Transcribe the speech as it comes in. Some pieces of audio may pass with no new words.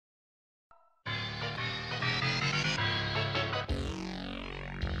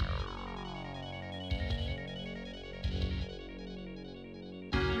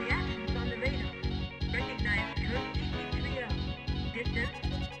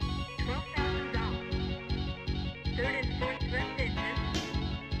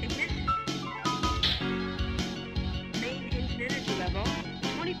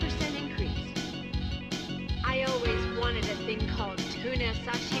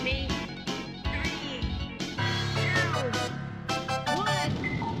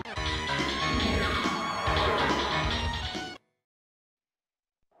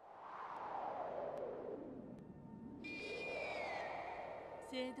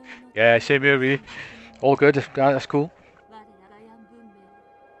Yeah, same here, really. All good. That's cool.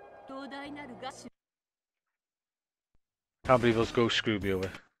 Can't believe those ghosts screwed me over. I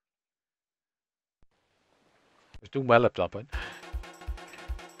was doing well up to that point.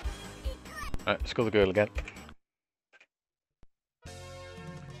 Right, let's go the girl again.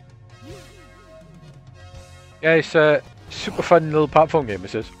 Yeah, it's a super fun little platform game,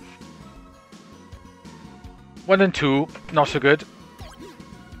 this is. 1 and 2, not so good.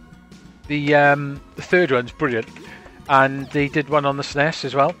 The third one's brilliant. And they did one on the SNES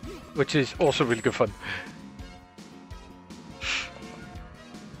as well, which is also really good fun.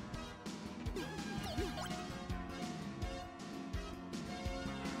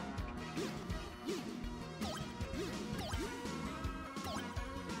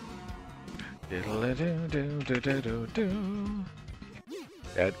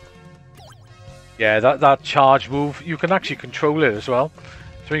 Yeah, that charge move, you can actually control it as well.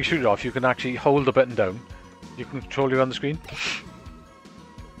 So when you shoot it off, you can actually hold the button down. You can control it on the screen.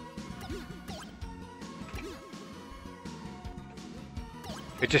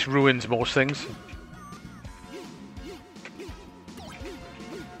 It just ruins most things.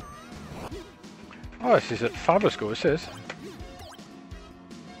 Oh, this is a fabulous go, this is.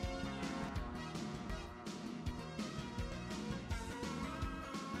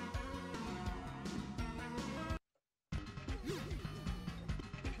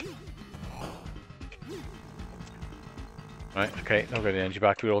 Right, okay, now we've got the energy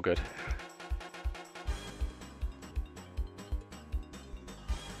back, we're all good.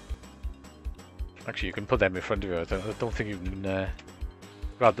 Actually, you can put them in front of you. I don't think you can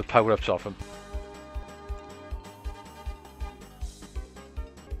grab the power-ups off them.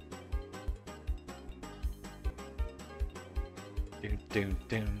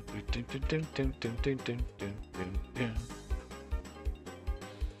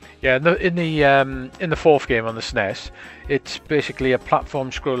 Yeah, in the fourth game on the SNES, it's basically a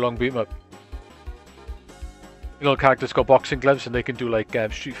platform scroll-along beat-em-up. You know, characters got boxing gloves and they can do like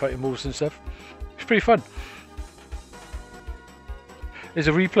Street Fighter moves and stuff. It's pretty fun. There's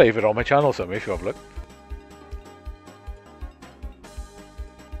a replay of it on my channel somewhere if you have a look.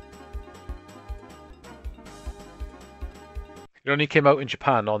 It only came out in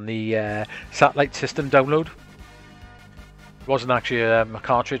Japan on the satellite system download. It wasn't actually a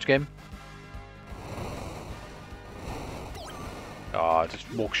cartridge game. Oh,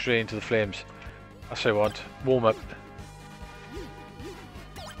 just walk straight into the flames. That's what I want. Warm up.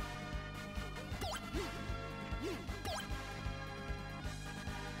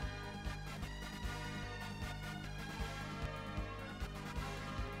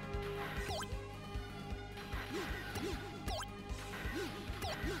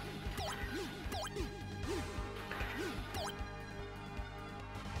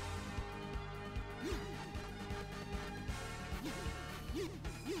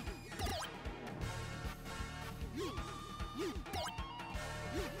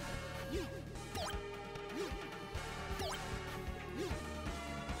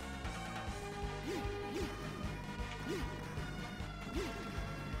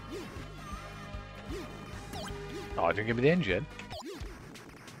 Oh, I didn't give me the engine.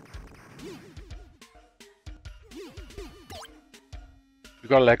 You've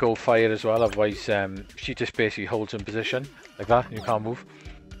got to let go of fire as well, otherwise she just basically holds in position like that and you can't move.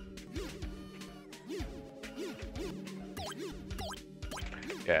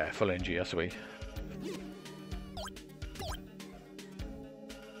 Yeah, full NG, that's the way.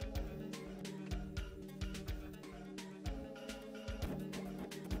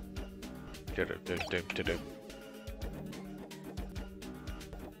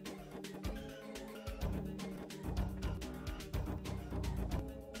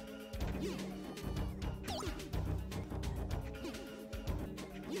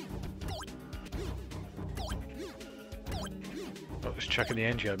 Oh, it's chucking the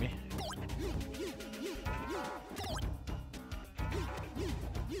engine at me.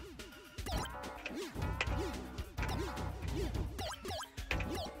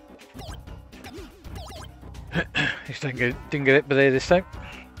 Just didn't get it by there this time.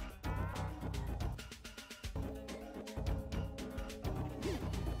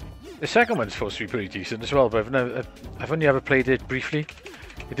 The second one's supposed to be pretty decent as well, but I've only ever played it briefly.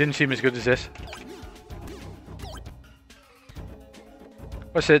 It didn't seem as good as this.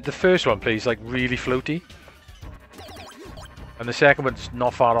 I said the first one plays like really floaty. And the second one's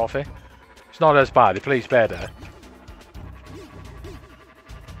not far off it. It's not as bad, it plays better.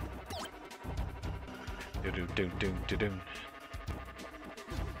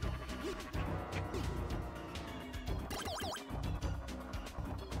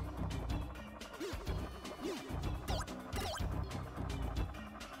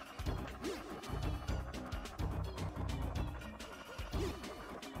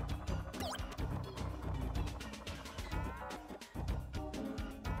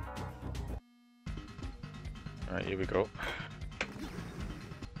 Alright, here we go.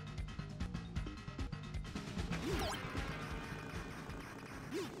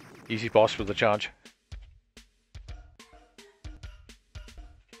 Easy boss with the charge.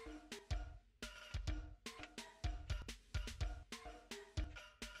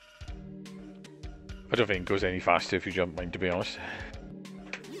 I don't think it goes any faster if you jump mine, to be honest.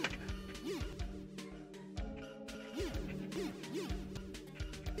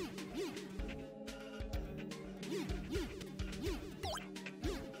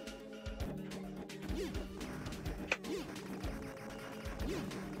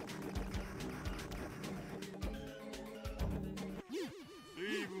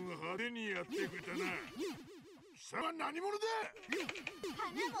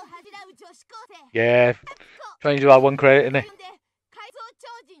 Yeah, trying to add 1 credit in it.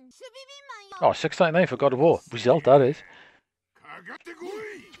 Oh, 6.99 for God of War. Result, that is.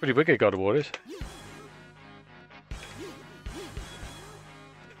 It's pretty wicked, God of War is.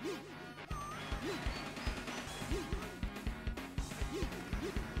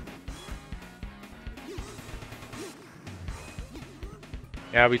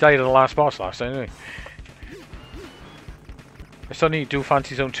 Yeah, we died in the last boss last time, didn't we? I still need to do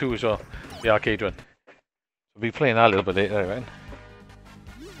Fantasy Zone 2 as well, the arcade one. We'll be playing that a little bit later, I reckon.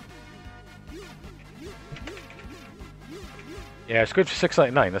 Yeah, it's good for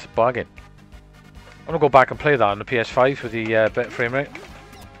 $6.99, that's a bargain. I'm gonna go back and play that on the PS5 with the better frame rate.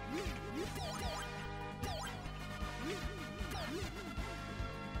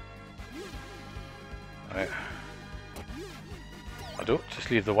 Right. I don't, just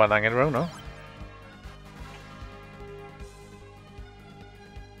leave the one hanging around now.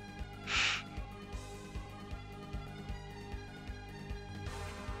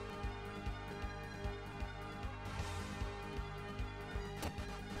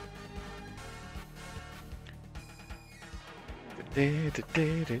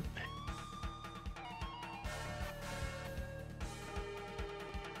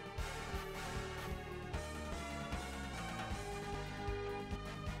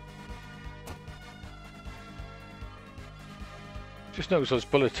 Just notice those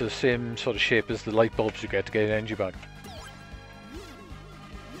bullets are the same sort of shape as the light bulbs you get to get an energy bag.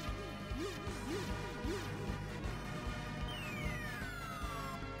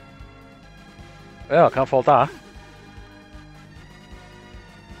 Well, I can't fault that.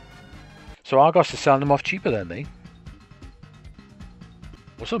 So Argos is selling them off cheaper then, eh?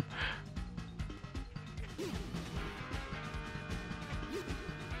 Awesome.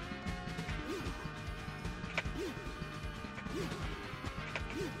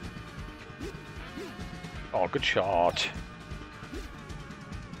 Oh, good shot.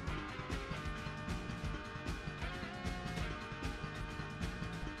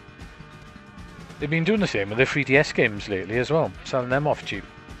 They've been doing the same with their 3DS games lately as well, selling them off cheap.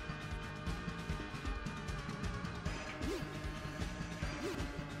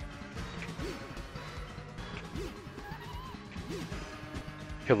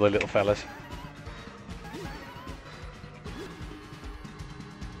 Kill the little fellas.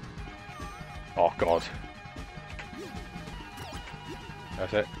 Oh god.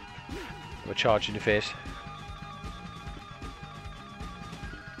 That's it. Have a charge in your face.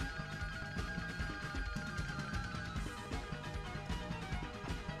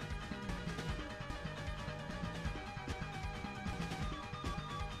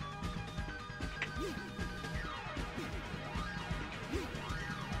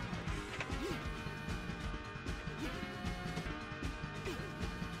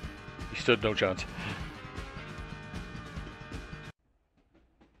 He stood no chance.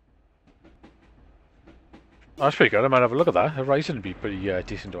 Oh, that's pretty good. I might have a look at that. Horizon would be pretty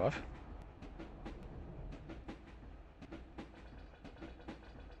decent to have.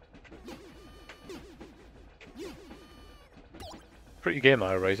 Pretty game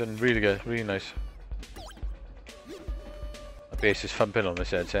that Horizon. Really good. Really nice. The bass is thumping on this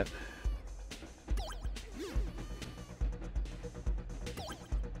headset.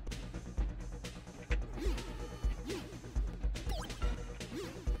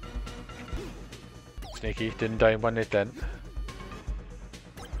 Sneaky, didn't die in one hit then.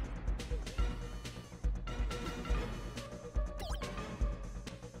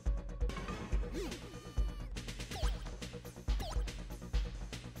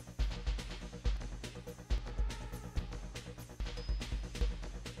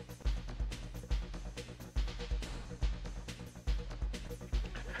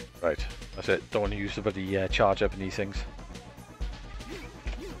 Right, that's it. Don't want to use the bloody charge up in these things.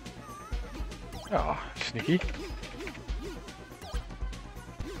 Ah, sneaky.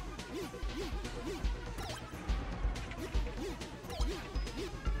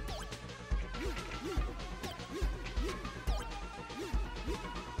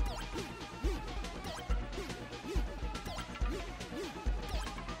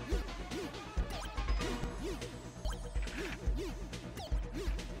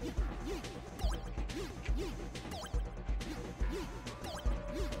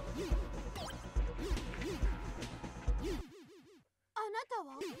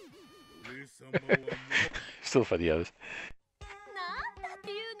 Still for the others.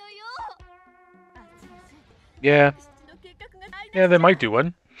 Yeah. Yeah, they might do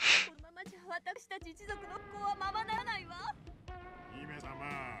one.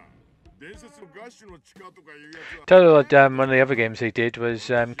 Tell you what, one of the other games they did was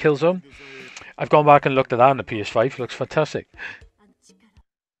Killzone. I've gone back and looked at that on the PS5. It looks fantastic.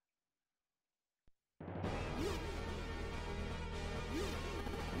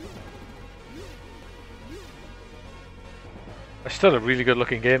 It's still a really good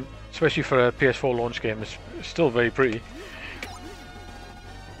looking game, especially for a PS4 launch game. It's still very pretty.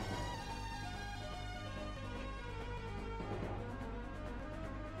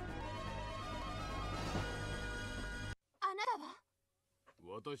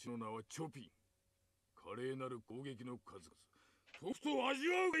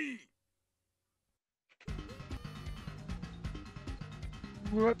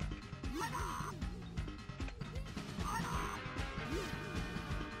 What?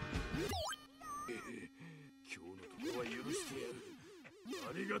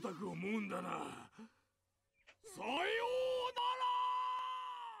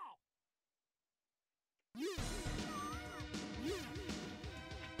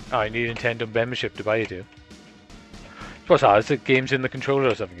 Oh, I need Nintendo membership to buy it, too. What's that? Is the game's in the controller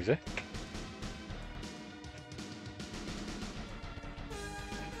or something, is it?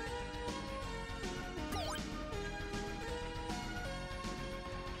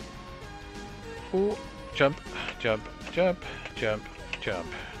 Oh, jump, jump, jump, jump, jump.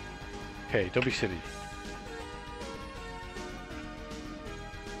 Okay, don't be silly.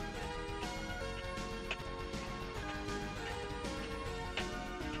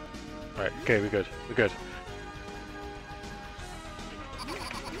 Right, okay, we're good. We're good.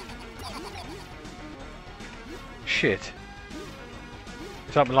 Shit.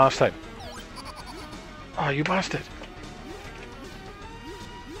 This happened last time. Oh, you bastard.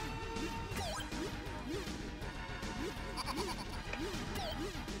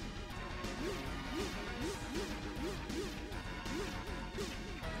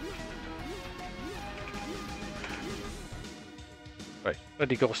 Right,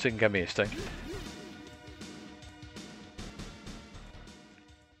 bloody ghost didn't get me this time.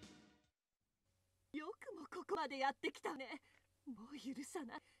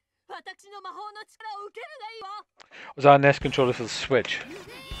 Was that an S controller for the Switch?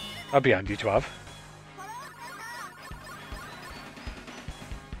 That'd be handy to have.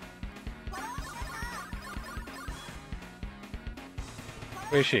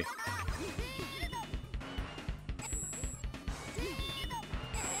 Where is she?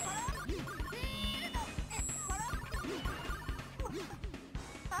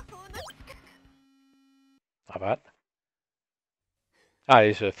 Not bad. Ah,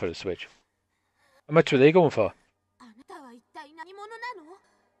 it's for the Switch. How much were they going for?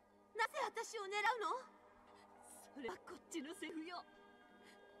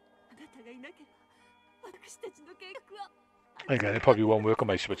 Again, it probably won't work on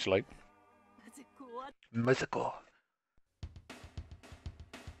my Switch Lite. Mythical.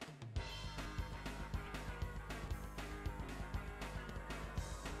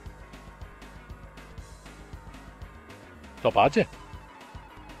 Not bad, yeah.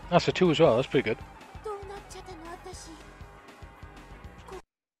 That's a 2 as well, that's pretty good.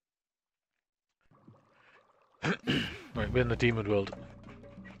 Right, we're in the demon world.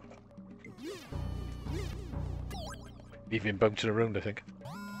 Even bouncing around, I think.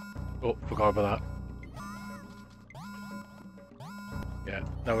 Oh, forgot about that. Yeah,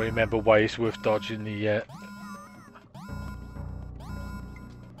 now I remember why it's worth dodging the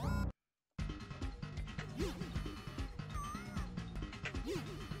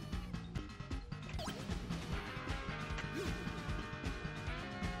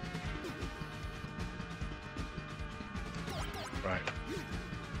Right.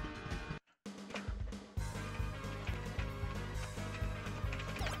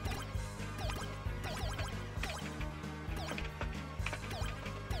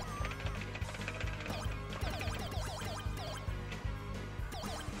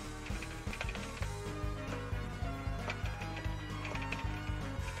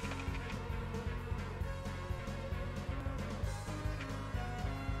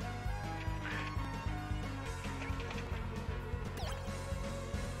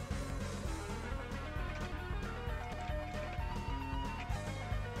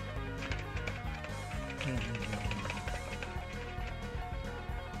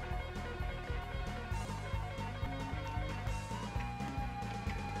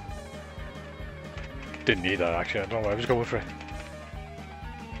 Didn't need that actually, I don't know why I was going for it.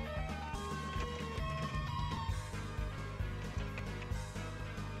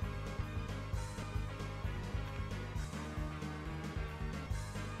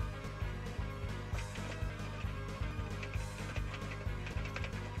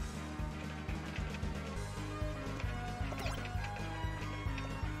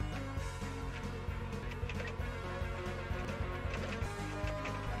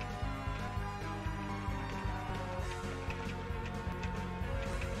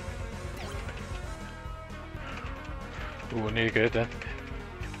 Ooh, nearly good then.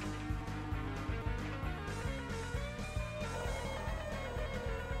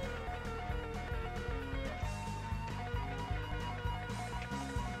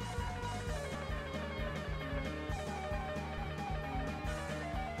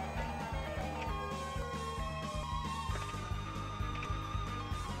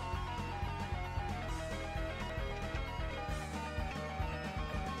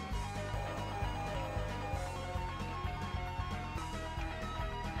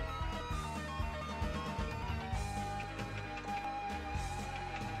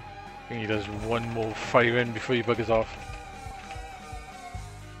 I think he does one more fire in before he buggers off.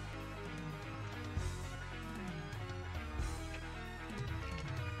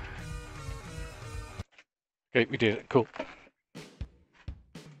 Okay, we did it. Cool.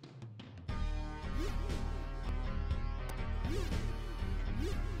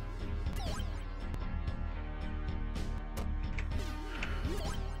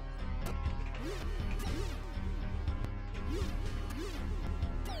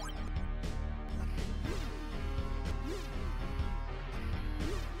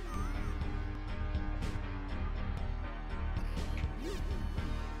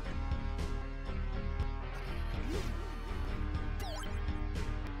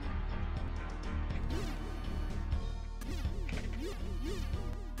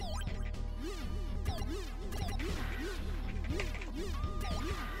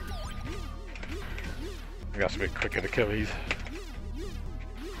 I guess a bit quicker to kill these.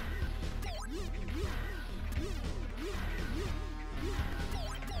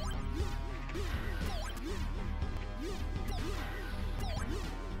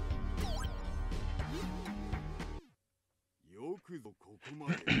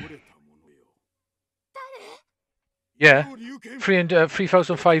 Yeah,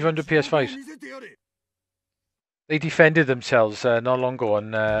 3,500 PS5s. They defended themselves not long ago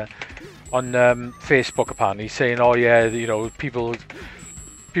on Facebook apparently, saying, "Oh yeah, you know, people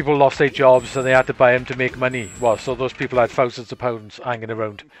lost their jobs and they had to buy them to make money." Well, so those people had thousands of pounds hanging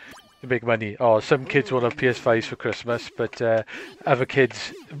around to make money. Oh, some kids will have PS5s for Christmas, but other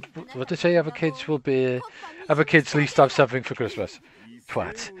kids, what did they say? Other kids at least have something for Christmas.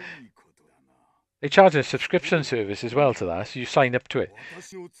 Twat. They charge a subscription service as well to that, so you sign up to it.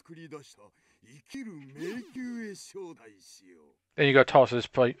 Then you got tossers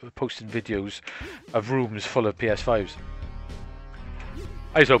posting videos of rooms full of PS5s.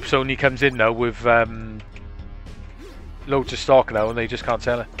 I just hope Sony comes in now with loads of stock now and they just can't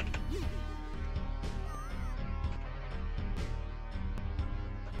sell it.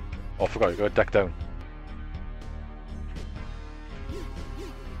 Oh, I forgot, you got to duck down.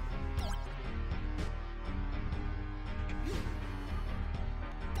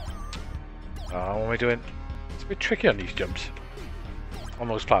 What am I doing? It's a bit tricky on these jumps. On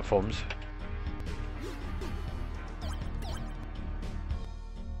those platforms.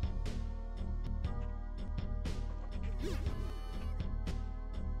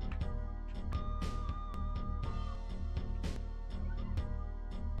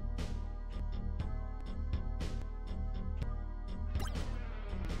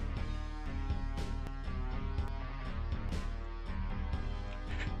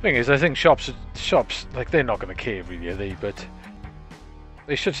 Thing is, I think shops like they're not going to care really, are they? But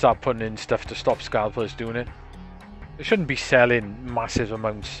they should start putting in stuff to stop scalpers doing it. They shouldn't be selling massive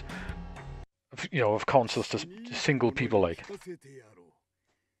amounts of, of consoles to single people like.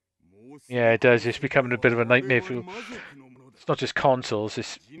 Yeah, it does. It's becoming a bit of a nightmare for. It's not just consoles;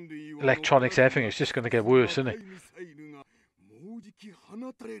 it's electronics. Everything. It's just going to get worse, isn't it?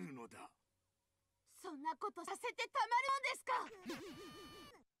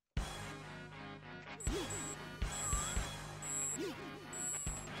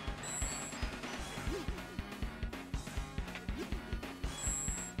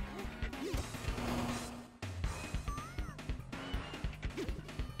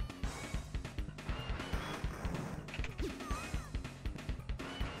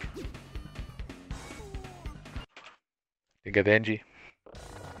 and get the NG.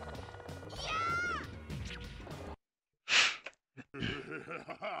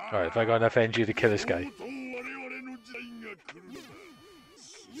 Alright, if I got enough NG to kill this guy.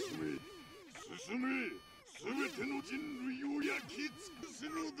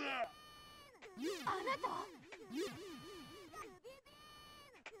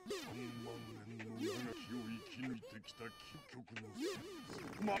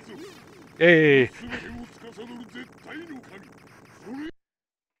 Hey!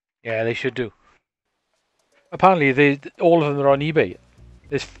 Yeah, they should do. Apparently, all of them are on eBay.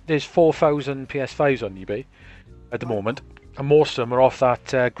 There's 4,000 PS5s on eBay at the moment, and most of them are off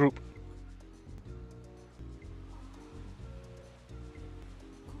that group.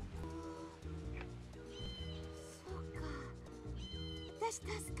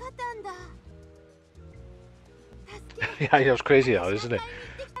 Yeah, it was crazy now, isn't it?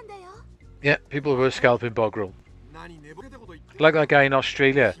 Yeah, people were scalping bog roll. Like that guy in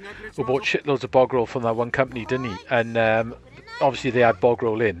Australia who bought shitloads of bog roll from that one company, didn't he? And obviously they had bog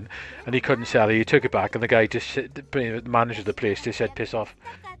roll in, and he couldn't sell it. He took it back, and the guy just, the manager of the place, just said, "Piss off."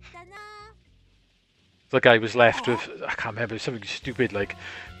 The guy was left with, I can't remember, something stupid like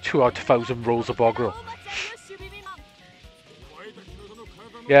 2,000 rolls of bog roll.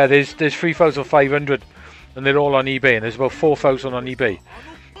 Yeah, there's 3,500, and they're all on eBay, and there's about 4,000 on eBay.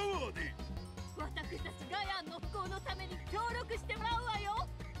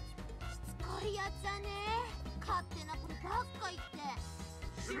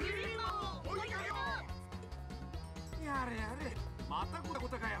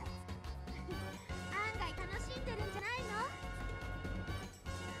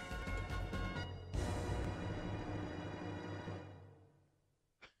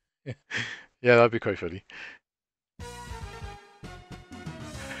 Yeah, that'd be quite funny.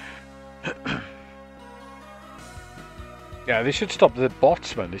 Yeah, they should stop the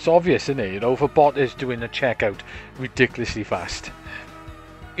bots, man. It's obvious, isn't it? You know, if a bot is doing a checkout ridiculously fast,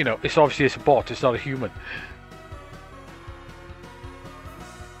 you know, it's obviously it's a bot. It's not a human.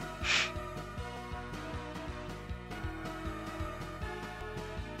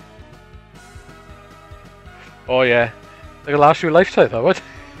 Oh yeah, it'll last you a lifetime, that would.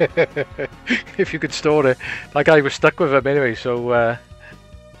 If you could store it. That guy was stuck with him anyway, so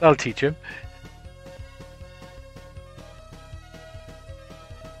that'll teach him.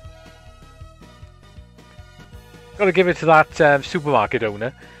 Got to give it to that supermarket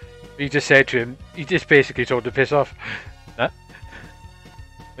owner. He just said to him, he just basically told him to piss off. Huh?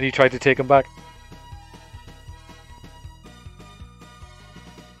 And he tried to take him back.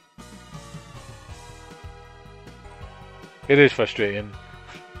 It is frustrating.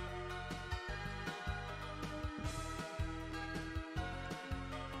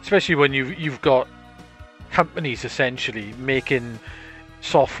 Especially when you've got companies essentially making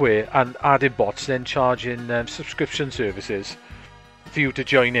software and adding bots, then charging subscription services for you to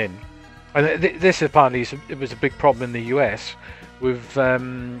join in. And this apparently it was a big problem in the US with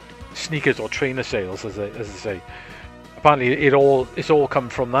sneakers or trainer sales, as they say. Apparently it's all come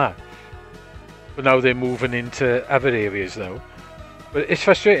from that. But now they're moving into other areas now. But it's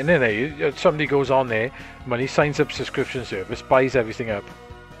frustrating, isn't it? Somebody goes on there, money, signs up subscription service, buys everything up.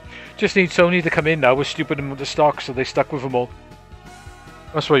 Just need Sony to come in now with stupid amount of stock, so they stuck with them all.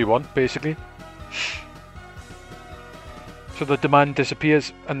 That's what you want, basically. So the demand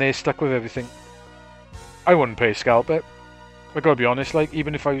disappears, and they're stuck with everything. I wouldn't pay a scalper. I gotta be honest, like,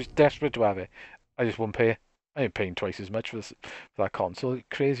 even if I was desperate to have it, I just wouldn't pay it. I ain't paying twice as much for that console.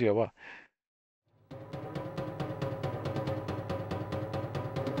 Crazy or what?